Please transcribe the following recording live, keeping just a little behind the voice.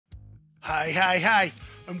Hey,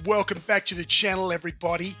 and welcome back to the channel,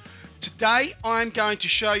 everybody. Today, I'm going to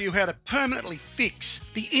show you how to permanently fix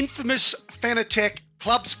the infamous Fanatec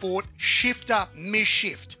Club Sport shifter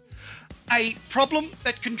misshift. A problem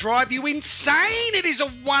that can drive you insane. It is a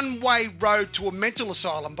one-way road to a mental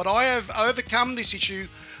asylum, but I have overcome this issue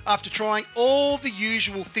after trying all the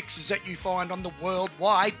usual fixes that you find on the World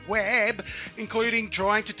Wide Web, including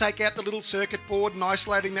trying to take out the little circuit board and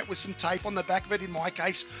isolating that with some tape on the back of it. In my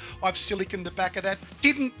case, I've siliconed the back of that.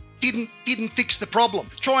 Didn't fix the problem.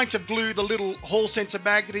 Trying to glue the little hall sensor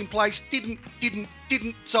magnet in place didn't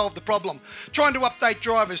solve the problem. Trying to update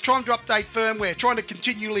drivers, trying to update firmware, trying to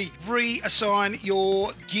continually reassign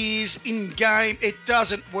your gears in game, it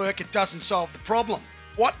doesn't work, it doesn't solve the problem.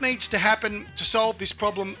 What needs to happen to solve this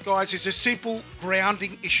problem, guys, is a simple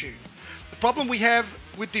grounding issue. The problem we have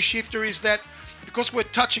with this shifter is that because we're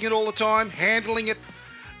touching it all the time, handling it,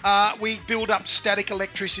 we build up static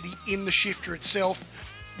electricity in the shifter itself,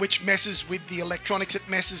 which messes with the electronics, it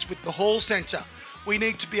messes with the hall sensor. We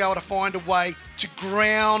need to be able to find a way to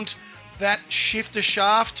ground that shifter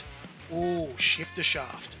shaft,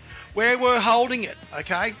 where we're holding it,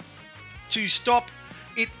 okay? To stop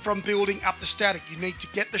it from building up the static, you need to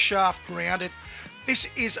get the shaft grounded.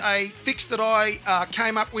 This is a fix that I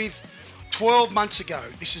came up with 12 months ago.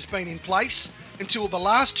 This has been in place until the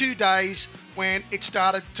last 2 days when it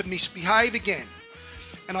started to misbehave again.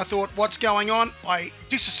 And I thought, what's going on? I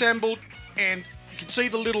disassembled, and you can see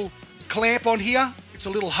the little clamp on here. It's a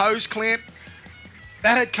little hose clamp.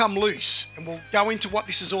 That had come loose, and we'll go into what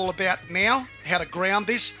this is all about now, how to ground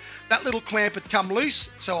this. That little clamp had come loose,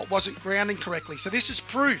 so it wasn't grounding correctly. So this is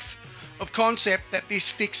proof of concept that this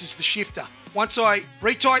fixes the shifter. Once I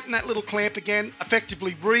retighten that little clamp again,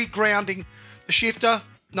 effectively re-grounding the shifter,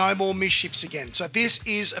 no more misshifts again. So this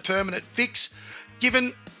is a permanent fix.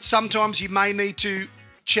 Given sometimes you may need to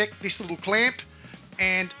check this little clamp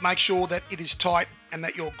and make sure that it is tight and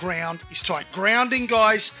that your ground is tight. Grounding,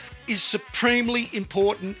 guys, is supremely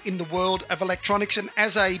important in the world of electronics, and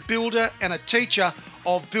as a builder and a teacher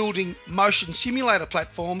of building motion simulator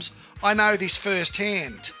platforms, I know this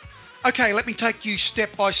firsthand. Okay, let me take you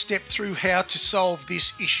step by step through how to solve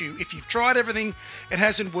this issue. If you've tried everything, it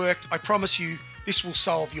hasn't worked, I promise you this will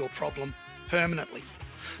solve your problem permanently.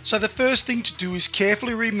 So the first thing to do is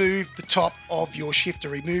carefully remove the top of your shifter.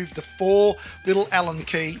 Remove the 4 little Allen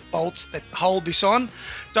key bolts that hold this on.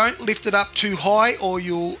 Don't lift it up too high or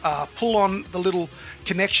you'll pull on the little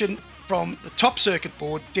connection from the top circuit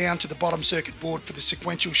board down to the bottom circuit board for the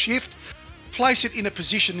sequential shift. Place it in a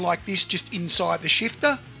position like this just inside the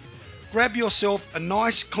shifter. Grab yourself a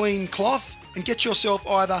nice clean cloth and get yourself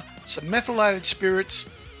either some methylated spirits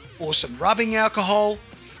or some rubbing alcohol,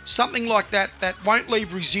 something like that that won't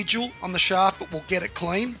leave residual on the shaft but will get it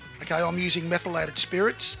clean. Okay, I'm using methylated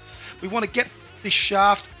spirits. We want to get this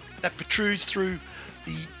shaft that protrudes through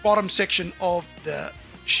the bottom section of the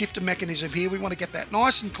shifter mechanism here. We want to get that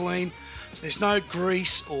nice and clean so there's no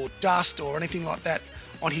grease or dust or anything like that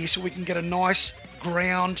on here, so we can get a nice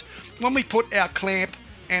ground. When we put our clamp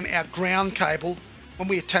and our ground cable, when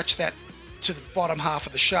we attach that to the bottom half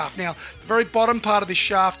of the shaft. Now, the very bottom part of this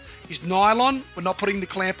shaft is nylon. We're not putting the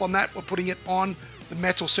clamp on that, we're putting it on the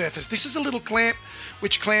metal surface. This is a little clamp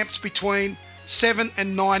which clamps between 7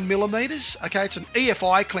 and 9 millimeters. Okay, it's an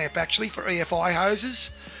EFI clamp actually for EFI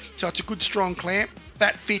hoses. So it's a good strong clamp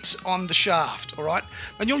that fits on the shaft, all right?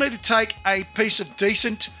 And you'll need to take a piece of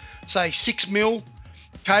decent, say 6 mil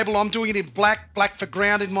cable. I'm doing it in black for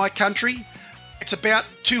ground in my country. It's about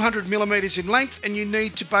 200 millimeters in length, and you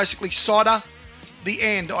need to basically solder the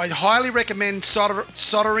end. I highly recommend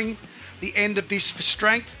soldering the end of this for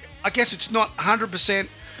strength. I guess it's not 100%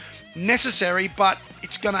 necessary, but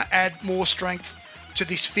it's going to add more strength to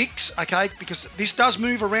this fix, okay? Because this does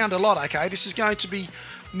move around a lot, okay? This is going to be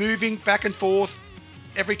moving back and forth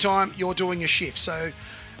every time you're doing a shift. So,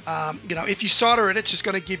 you know, if you solder it, it's just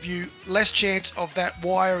going to give you less chance of that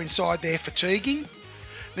wire inside there fatiguing.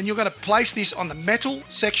 Then you're going to place this on the metal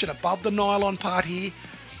section above the nylon part here.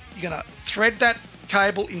 You're going to thread that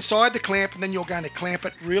cable inside the clamp, and then you're going to clamp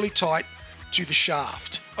it really tight to the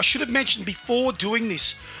shaft. I should have mentioned before doing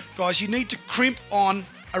this, guys, you need to crimp on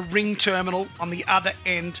a ring terminal on the other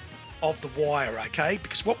end of the wire, okay?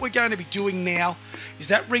 Because what we're going to be doing now is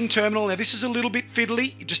that ring terminal. Now, this is a little bit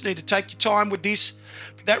fiddly. You just need to take your time with this.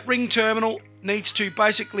 That ring terminal needs to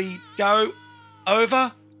basically go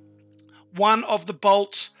over one of the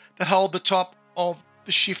bolts that hold the top of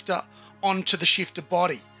the shifter onto the shifter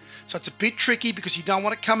body. So it's a bit tricky because you don't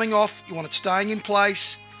want it coming off, you want it staying in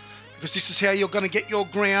place, because this is how you're going to get your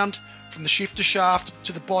ground from the shifter shaft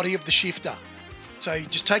to the body of the shifter. So you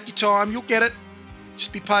just take your time, you'll get it.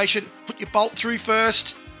 Just be patient. Put your bolt through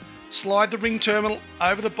first. Slide the ring terminal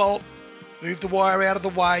over the bolt. Move the wire out of the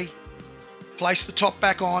way. Place the top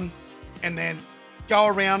back on. And then go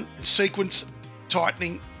around and sequence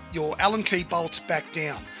tightening your Allen key bolts back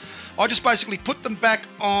down. I just basically put them back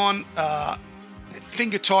on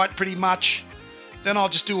finger tight pretty much. Then I'll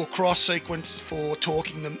just do a cross sequence for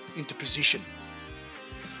torquing them into position.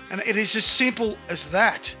 And it is as simple as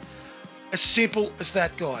that. As simple as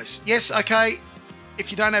that, guys. Yes, okay, if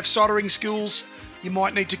you don't have soldering skills, you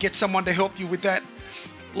might need to get someone to help you with that.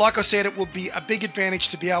 Like I said, it would be a big advantage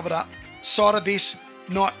to be able to solder this,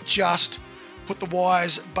 not just put the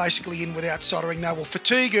wires basically in without soldering. They will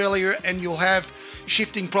fatigue earlier and you'll have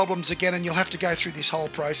shifting problems again, and you'll have to go through this whole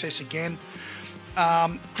process again.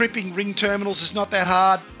 Crimping ring terminals is not that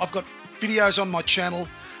hard. I've got videos on my channel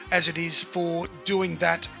as it is for doing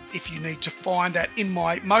that if you need to find that in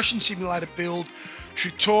my motion simulator build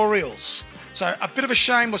tutorials. So a bit of a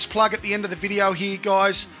shameless plug at the end of the video here,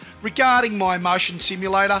 guys, regarding my motion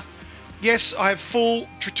simulator. Yes, I have full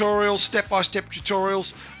tutorials, step-by-step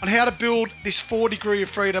tutorials on how to build this 4 Degree of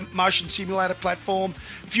Freedom motion simulator platform.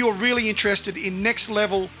 If you are really interested in next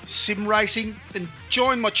level sim racing, then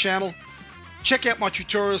join my channel. Check out my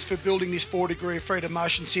tutorials for building this 4 Degree of Freedom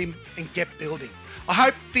motion sim and get building. I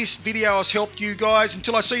hope this video has helped you guys.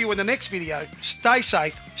 Until I see you in the next video, stay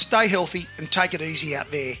safe, stay healthy, and take it easy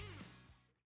out there.